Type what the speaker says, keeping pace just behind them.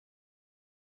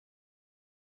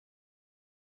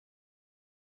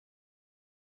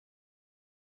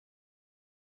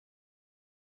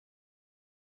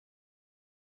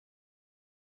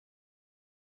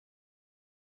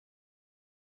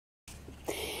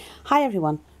Hi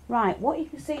everyone. Right, what you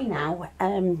can see now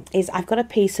is I've got a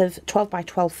piece of 12 by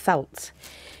 12 felt.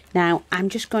 Now I'm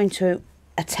just going to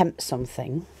attempt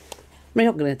something. I'm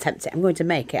not going to attempt it, I'm going to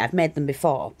make it. I've made them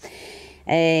before.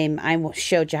 I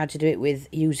showed you how to do it with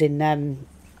using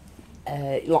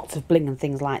lots of bling and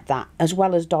things like that, as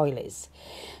well as doilies.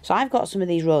 So I've got some of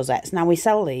these rosettes. Now we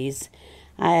sell these,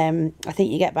 I think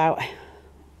you get about,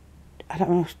 I don't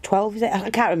know, 12 is it? I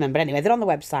can't remember. Anyway, they're on the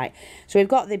website. So we've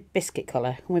got the biscuit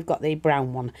colour and we've got the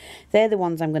brown one. They're the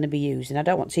ones I'm going to be using. I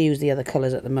don't want to use the other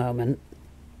colours at the moment.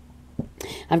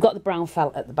 I've got the brown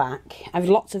felt at the back. I've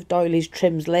lots of doilies,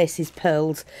 trims, laces,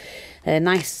 pearls. A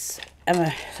nice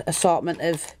assortment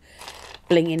of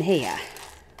bling in here.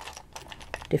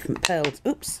 Different pearls.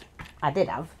 Oops, I did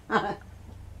have.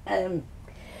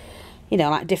 You know,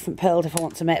 like different pearls if I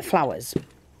want to make flowers.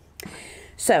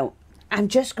 So I'm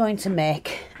just going to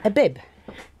make a bib,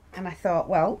 and I thought,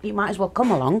 well, you might as well come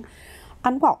along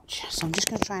and watch. So I'm just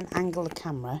going to try and angle the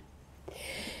camera.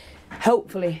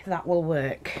 Hopefully that will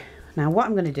work. Now what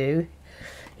I'm going to do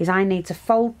is I need to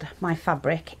fold my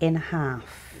fabric in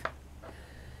half,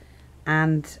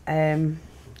 and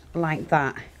like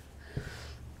that,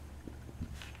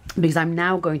 because I'm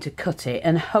now going to cut it,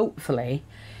 and hopefully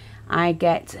I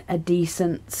get a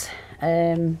decent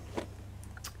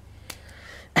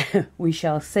we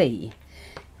shall see,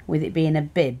 with it being a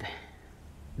bib,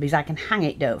 because I can hang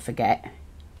it, don't forget.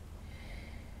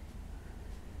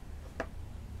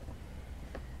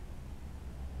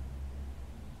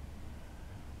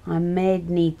 I may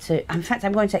need to, in fact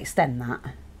I'm going to extend that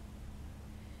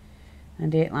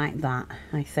and do it like that,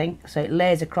 I think, so it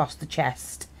lays across the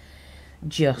chest,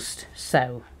 just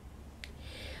so.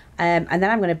 And then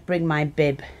I'm going to bring my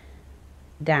bib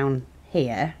down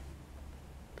here,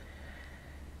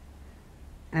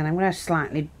 and I'm going to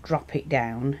slightly drop it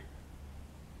down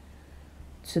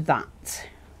to that,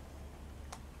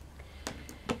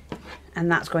 and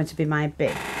that's going to be my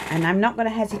bib. And I'm not going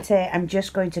to hesitate, I'm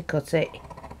just going to cut it.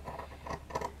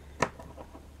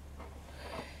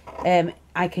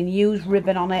 I can use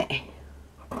ribbon on it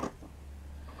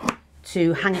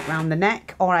to hang it round the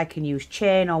neck, or I can use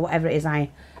chain, or whatever it is I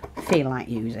feel like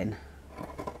using.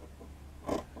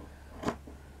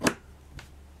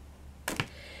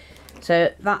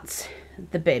 So that's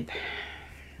the bib.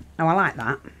 Oh, I like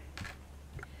that.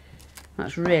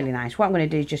 That's really nice. What I'm going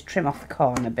to do is just trim off the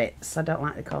corner bits. I don't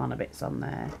like the corner bits on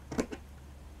there.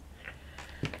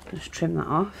 Just trim that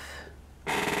off.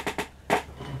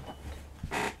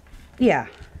 Yeah,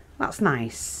 that's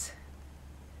nice.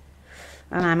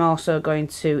 And I'm also going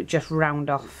to just round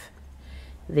off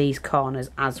these corners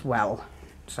as well.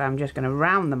 So I'm just going to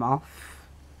round them off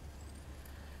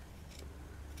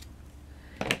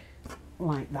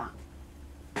like that,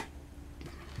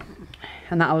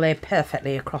 and that'll lay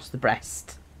perfectly across the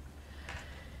breast.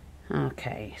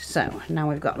 Okay, so now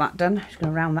we've got that done, just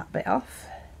going to round that bit off.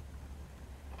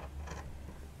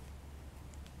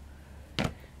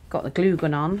 Got the glue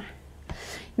gun on.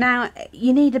 Now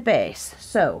you need a base,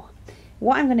 so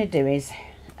what I'm going to do is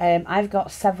I've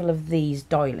got several of these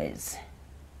doilies,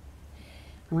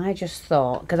 and I just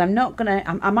thought, because I'm not gonna,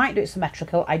 I might do it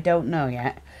symmetrical, I don't know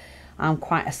yet. I'm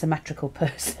quite a symmetrical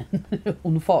person,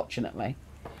 unfortunately,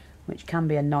 which can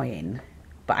be annoying,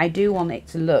 but I do want it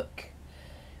to look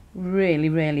really,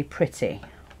 really pretty.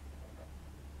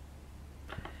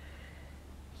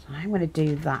 So I'm going to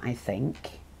do that, I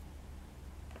think,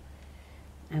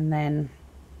 and then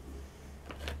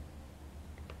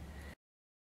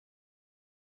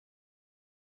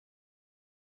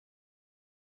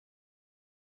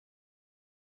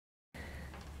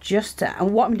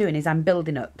and what I'm doing is I'm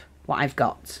building up what I've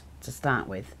got to start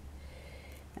with.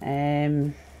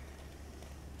 See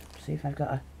if I've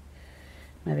got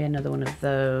maybe another one of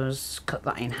those. Cut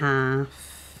that in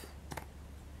half.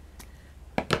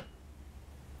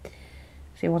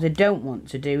 See, what I don't want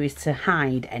to do is to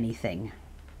hide anything.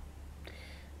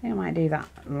 I think I might do that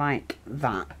like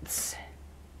that.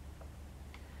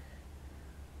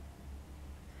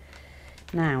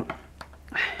 Now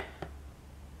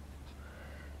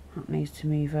that needs to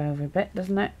move over a bit,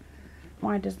 doesn't it?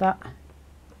 Why does that?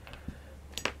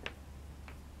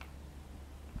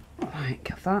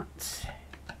 Like that.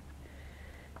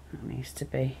 That needs to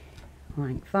be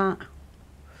like that.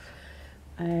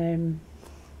 Let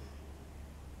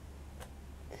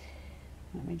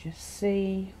me just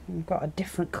see. We've got a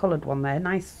different coloured one there,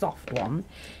 nice soft one.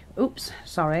 Oops,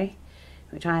 sorry.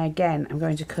 Which I again am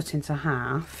going to cut into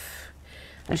half.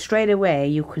 And straight away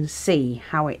you can see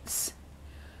how it's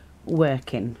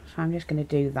working, so I'm just going to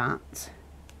do that.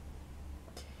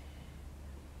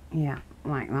 Yeah,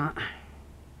 like that.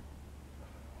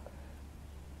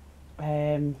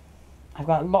 I've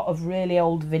got a lot of really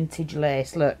old vintage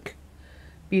lace. Look,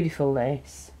 beautiful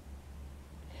lace.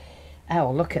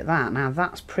 Oh, look at that. Now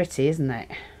that's pretty, isn't it?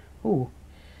 Ooh,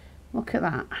 look at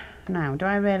that. Now, do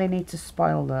I really need to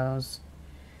spoil those?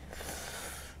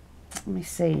 Let me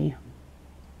see.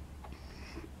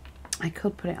 I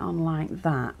could put it on like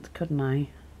that, couldn't I?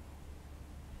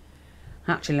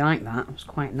 I actually like that. It was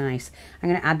quite nice. I'm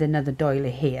going to add another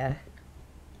doily here.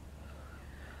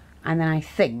 And then I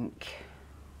think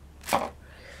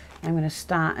I'm going to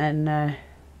start and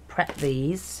prep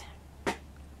these.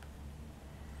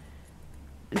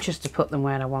 Just to put them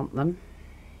where I want them.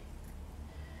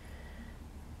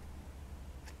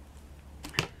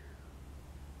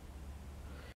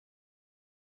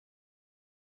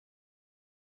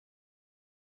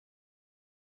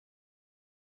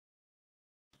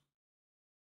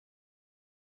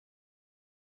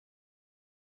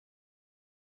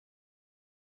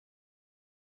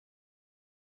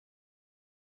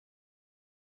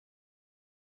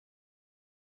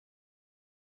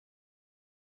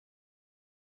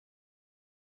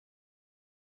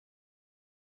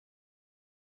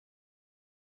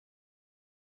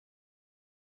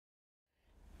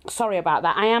 Sorry about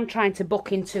that. I am trying to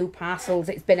book in 2 parcels.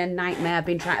 It's been a nightmare. I've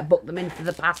been trying to book them in for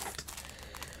the past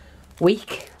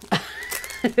week.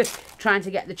 Trying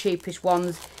to get the cheapest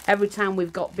ones. Every time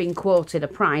we've been quoted a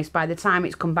price, by the time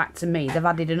it's come back to me, they've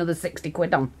added another 60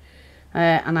 quid on.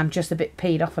 And I'm just a bit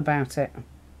peed off about it.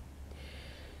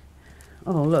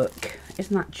 Oh, look.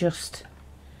 Isn't that just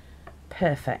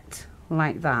perfect?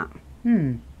 Like that.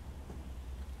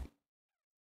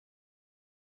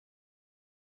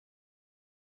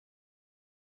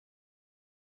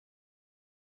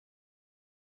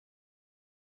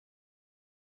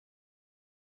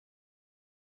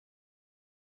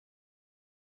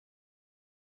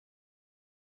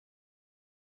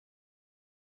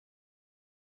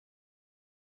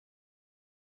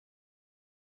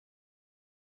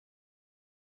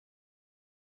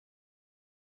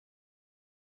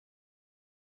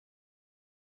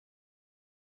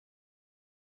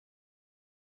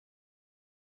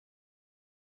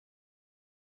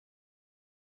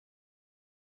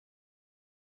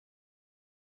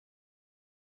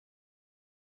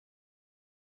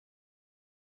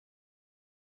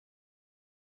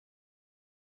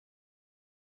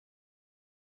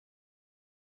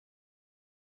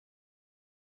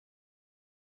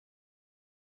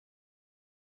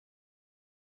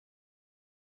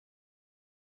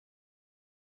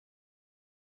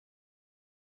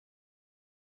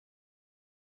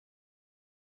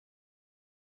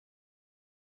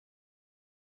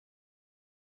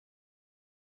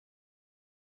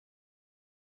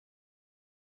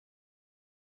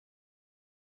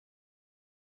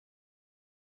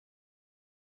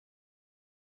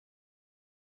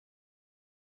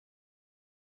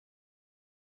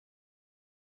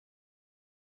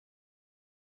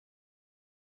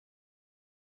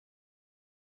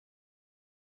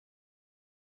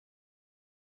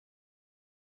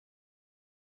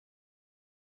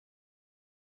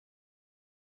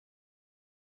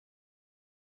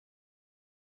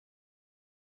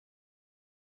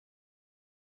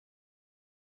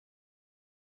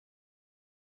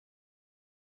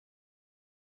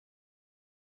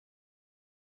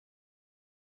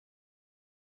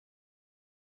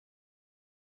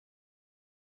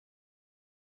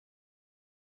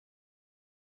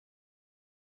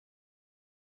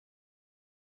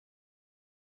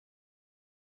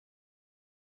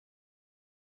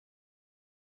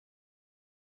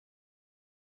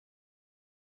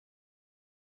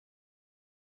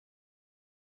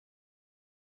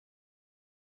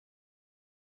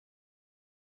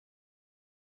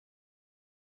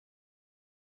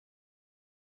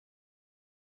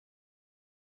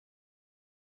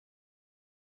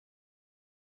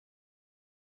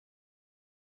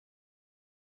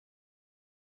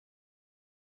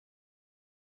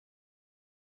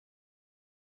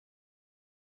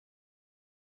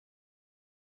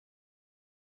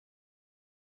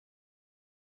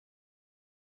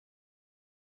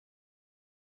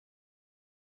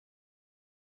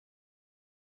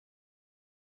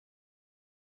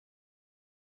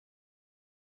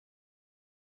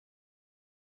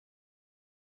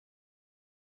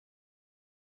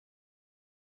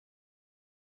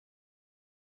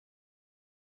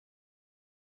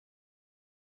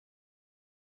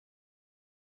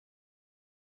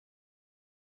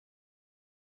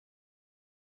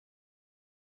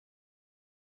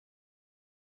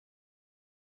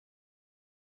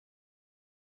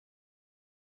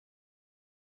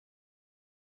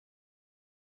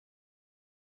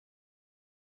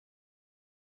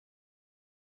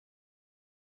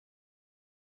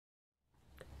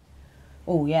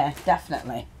 Oh yeah,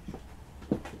 definitely.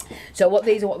 So what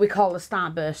these are what we call the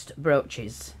starburst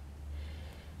brooches.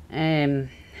 And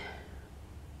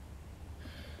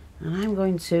I'm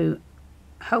going to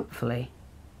hopefully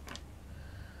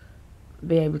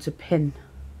be able to pin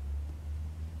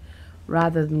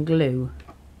rather than glue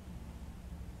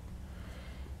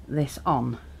this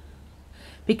on,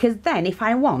 because then if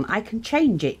I want I can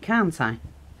change it, can't I?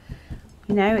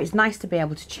 You know, it's nice to be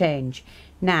able to change.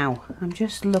 Now I'm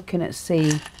just looking at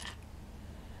see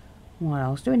what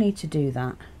else do we need to do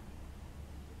that.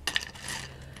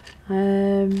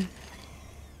 I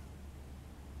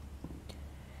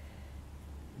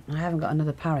haven't got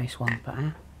another Paris one, but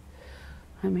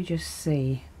let me just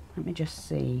see. Let me just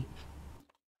see.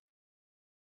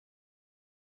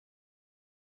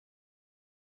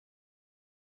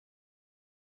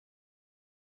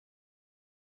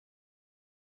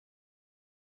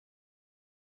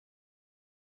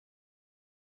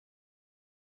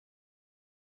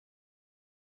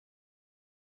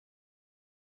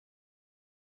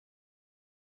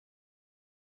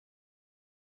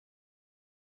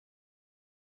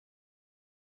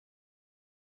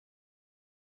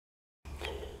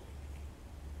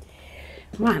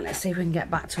 Right, let's see if we can get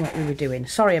back to what we were doing.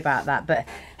 Sorry about that, but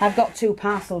I've got 2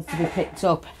 parcels to be picked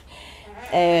up.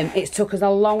 It's took us a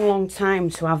long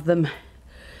time to have them,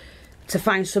 to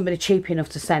find somebody cheap enough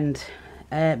to send,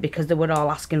 because they were all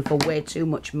asking for way too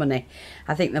much money.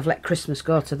 I think they've let Christmas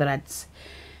go to their heads.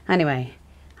 Anyway,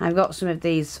 I've got some of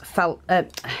these felt,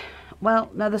 well,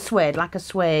 no, they're suede, like a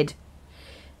suede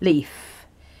leaf,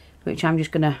 which I'm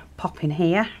just going to pop in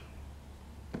here.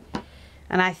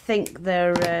 And I think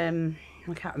they're,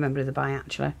 I can't remember who they by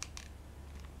actually.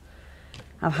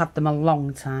 I've had them a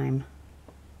long time.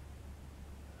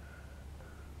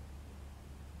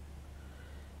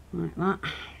 Like that.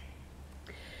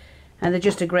 And they're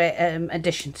just a great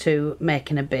addition to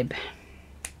making a bib.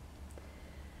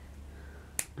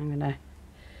 I'm going to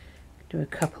do a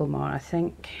couple more, I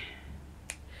think,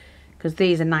 because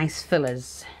these are nice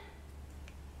fillers.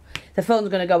 The phone's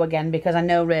going to go again because I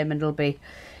know Raymond will be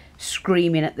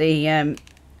screaming at the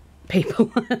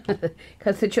people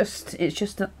because they're just, it's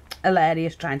just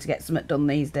hilarious trying to get something done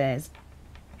these days.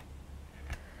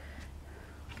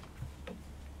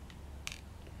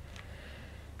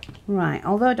 Right,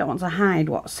 although I don't want to hide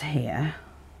what's here,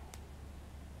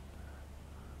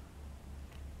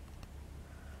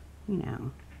 you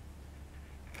know,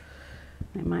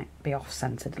 it might be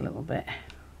off-centered a little bit,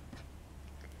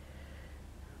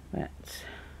 but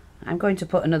I'm going to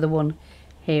put another one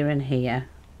here and here.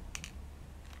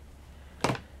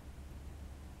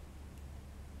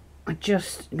 I'm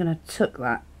just going to tuck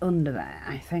that under there,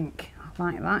 I think,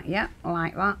 like that, yeah,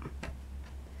 like that.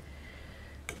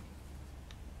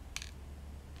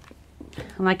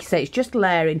 And like I say, it's just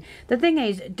layering. The thing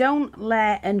is, don't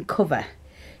layer and cover.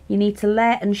 You need to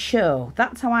layer and show.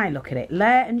 That's how I look at it.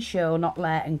 Layer and show, not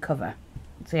layer and cover.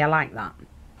 See, I like that.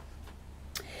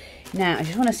 Now, I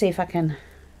just want to see if I can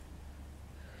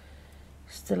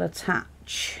still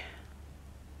attach.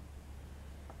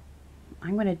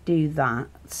 I'm going to do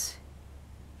that.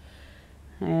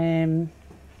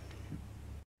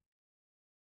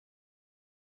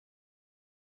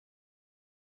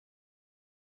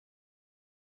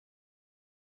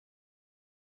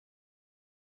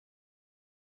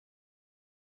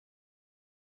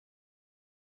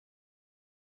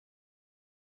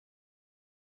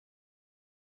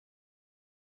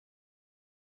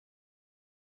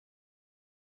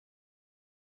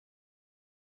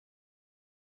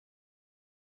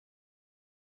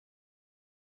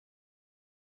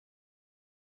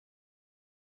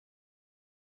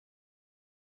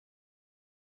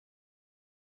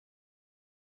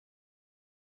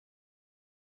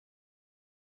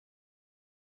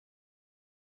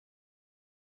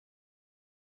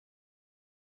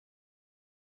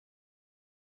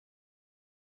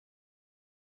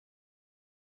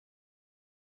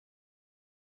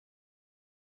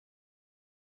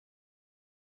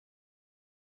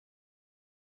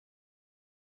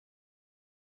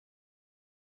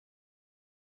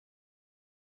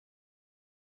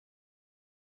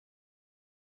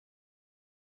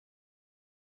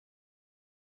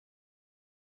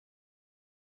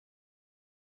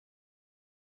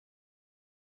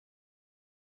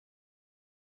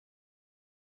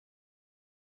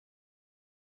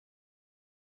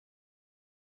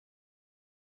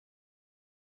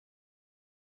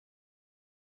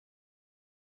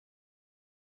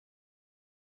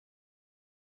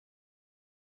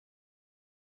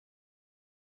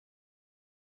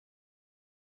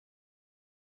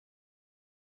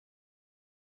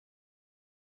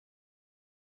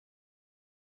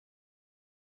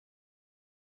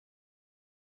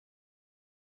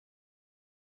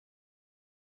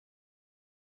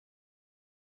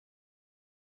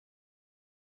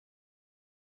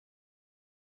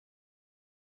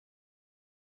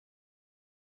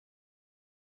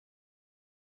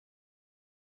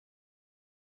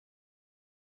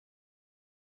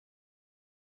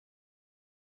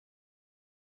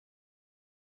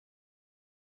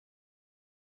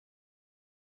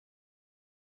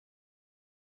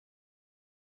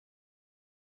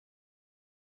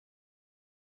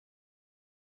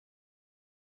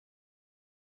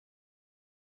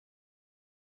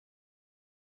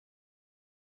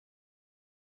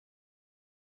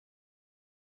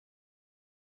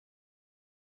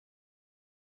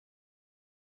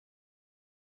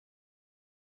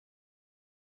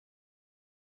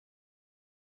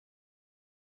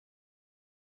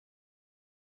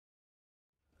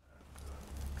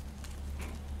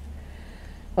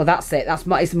 Oh, that's it.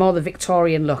 It's more the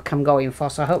Victorian look I'm going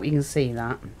for, so I hope you can see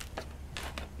that.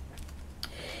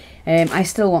 I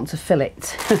still want to fill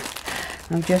it.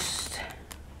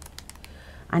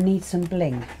 I need some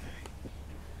bling.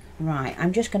 Right,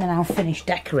 I'm just going to now finish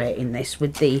decorating this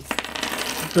with the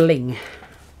bling.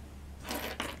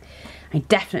 I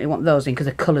definitely want those in because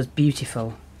the colour's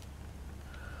beautiful.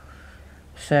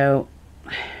 So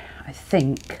I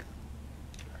think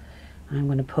I'm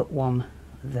going to put one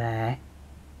there,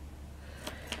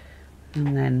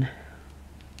 and then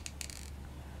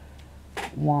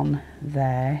one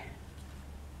there,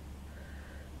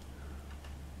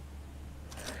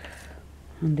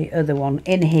 and the other one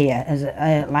in here as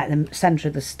like the centre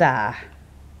of the star.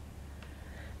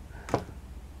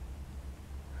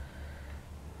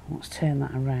 Let's turn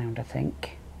that around, I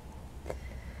think.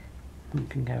 I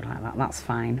can go like that, that's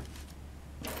fine.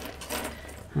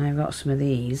 And I've got some of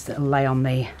these that lay on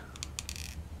the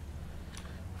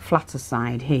flatter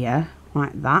side here,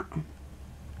 like that.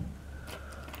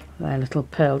 They're little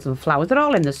pearls and flowers. They're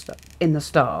all in the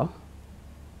store.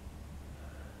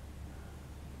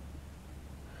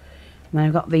 And then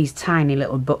I've got these tiny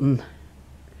little button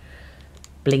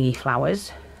blingy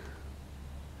flowers,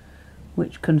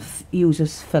 which can use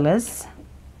as fillers.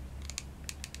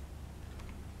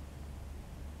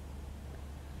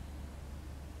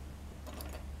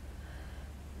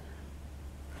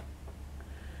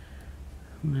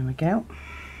 And there we go.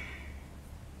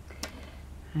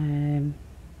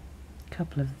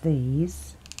 Couple of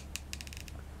these.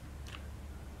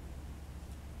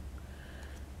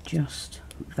 Just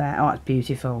there. Oh, it's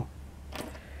beautiful.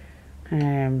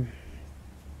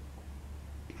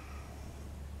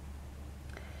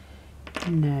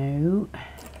 No,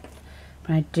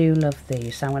 but I do love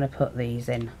these, so I'm going to put these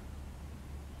in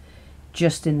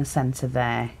just in the centre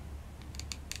there.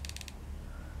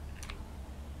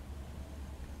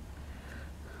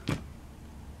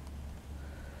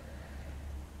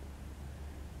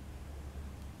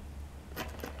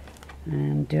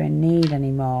 And do I need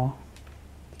any more?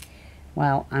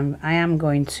 Well, I am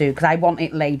going to, because I want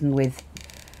it laden with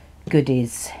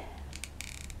goodies.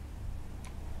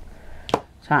 So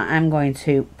I'm going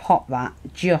to pop that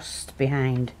just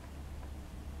behind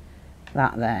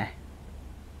that there.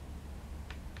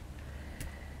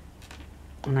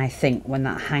 And I think when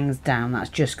that hangs down, that's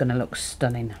just going to look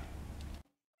stunning.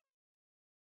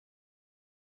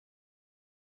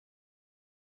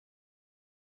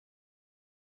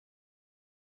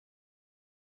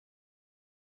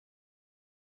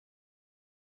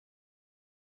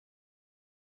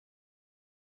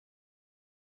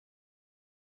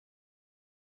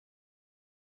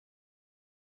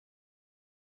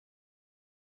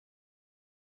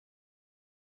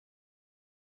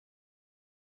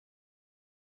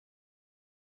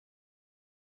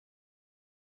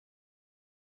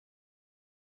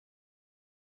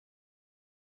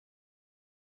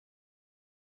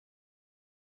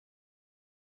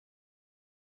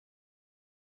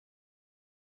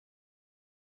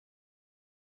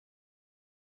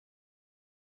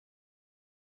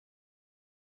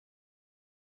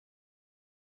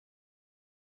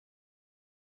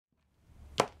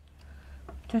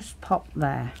 Just pop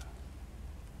there.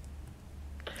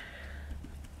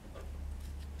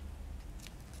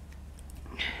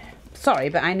 Sorry,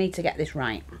 but I need to get this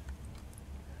right.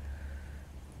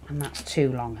 And that's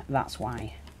too long, that's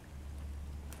why.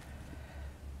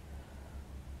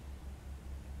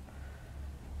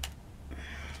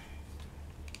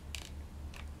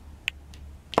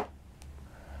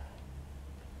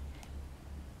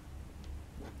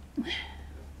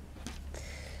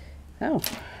 Oh,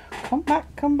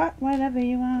 come back wherever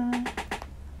you are.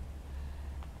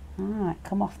 Alright,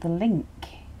 come off the link.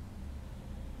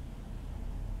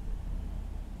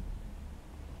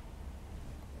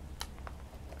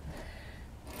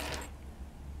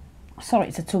 Sorry,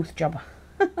 it's a tooth job.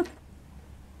 There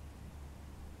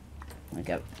we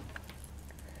go.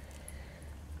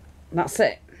 That's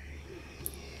it.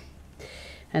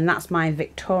 And that's my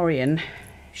Victorian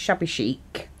shabby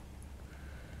chic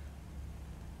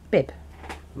bib.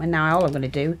 And now all I'm going to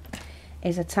do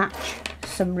is attach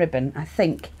some ribbon. I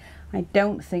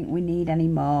don't think we need any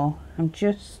more.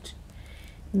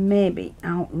 Maybe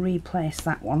I'll replace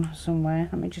that one somewhere.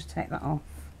 Let me just take that off.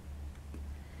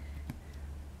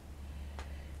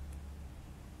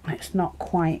 It's not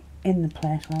quite in the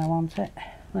place where I want it.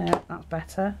 There, that's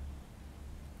better.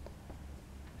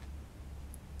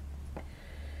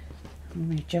 Let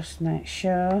me just make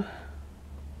sure.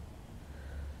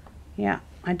 Yeah,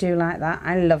 I do like that.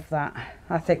 I love that.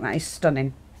 I think that is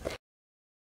stunning.